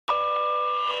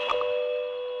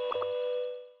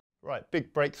Right,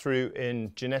 big breakthrough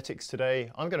in genetics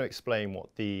today. I'm going to explain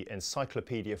what the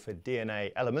Encyclopedia for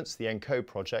DNA Elements, the Encode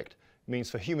project, means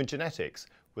for human genetics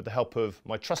with the help of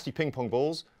my trusty ping pong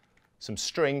balls, some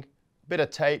string, a bit of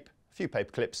tape, a few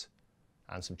paper clips,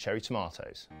 and some cherry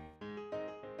tomatoes.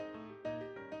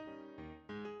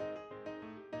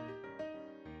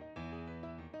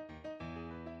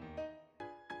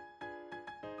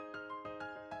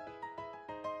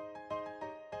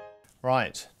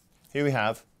 Right, here we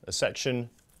have a section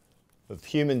of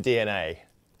human DNA,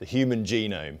 the human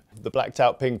genome. The blacked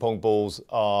out ping pong balls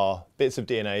are bits of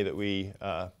DNA that we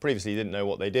previously didn't know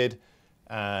what they did,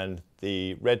 and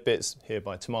the red bits here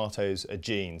by tomatoes are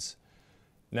genes.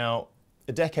 Now,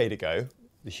 a decade ago,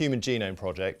 the Human Genome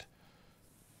Project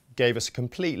gave us a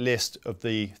complete list of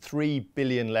the 3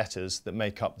 billion letters that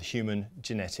make up the human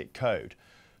genetic code.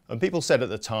 And people said at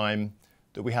the time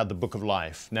that we had the Book of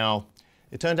Life. Now,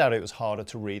 it turned out it was harder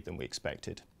to read than we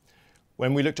expected.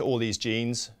 When we looked at all these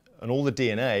genes and all the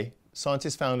DNA,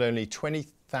 scientists found only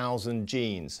 20,000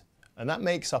 genes, and that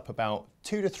makes up about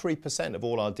 2 to 3% of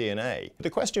all our DNA.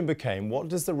 The question became, what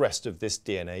does the rest of this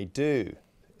DNA do?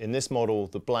 In this model,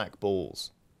 the black balls.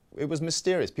 It was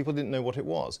mysterious. People didn't know what it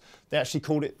was. They actually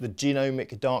called it the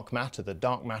genomic dark matter, the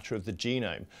dark matter of the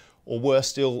genome, or worse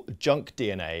still, junk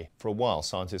DNA. For a while,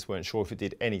 scientists weren't sure if it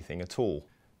did anything at all.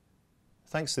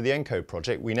 Thanks to the Encode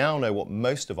project, we now know what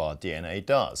most of our DNA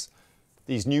does.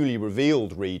 These newly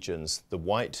revealed regions, the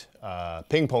white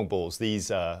ping pong balls,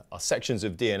 these are sections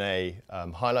of DNA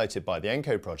highlighted by the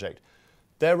Encode project.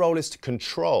 Their role is to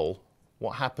control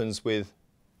what happens with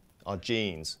our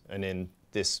genes, and in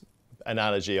this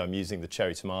analogy I'm using the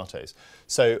cherry tomatoes.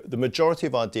 So the majority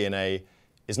of our DNA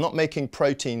is not making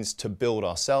proteins to build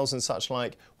our cells and such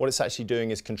like. What it's actually doing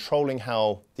is controlling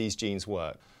how these genes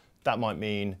work. That might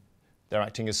mean they're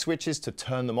acting as switches to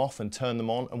turn them off and turn them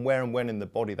on, and where and when in the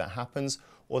body that happens.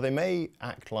 Or they may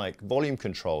act like volume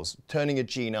controls, turning a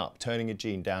gene up, turning a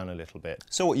gene down a little bit.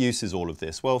 So what use is all of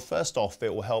this? Well, first off,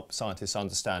 it will help scientists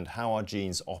understand how our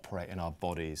genes operate in our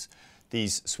bodies.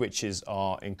 These switches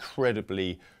are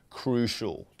incredibly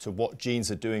crucial to what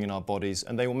genes are doing in our bodies,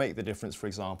 and they will make the difference, for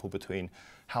example, between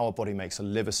how our body makes a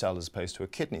liver cell as opposed to a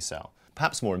kidney cell.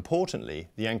 Perhaps more importantly,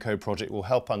 the Encode project will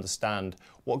help understand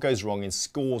what goes wrong in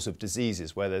scores of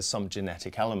diseases where there's some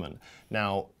genetic element.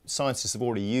 Now, scientists have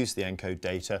already used the Encode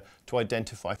data to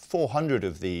identify 400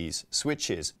 of these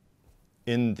switches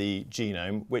in the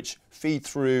genome which feed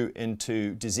through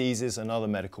into diseases and other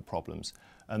medical problems.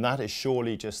 And that is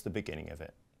surely just the beginning of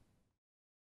it.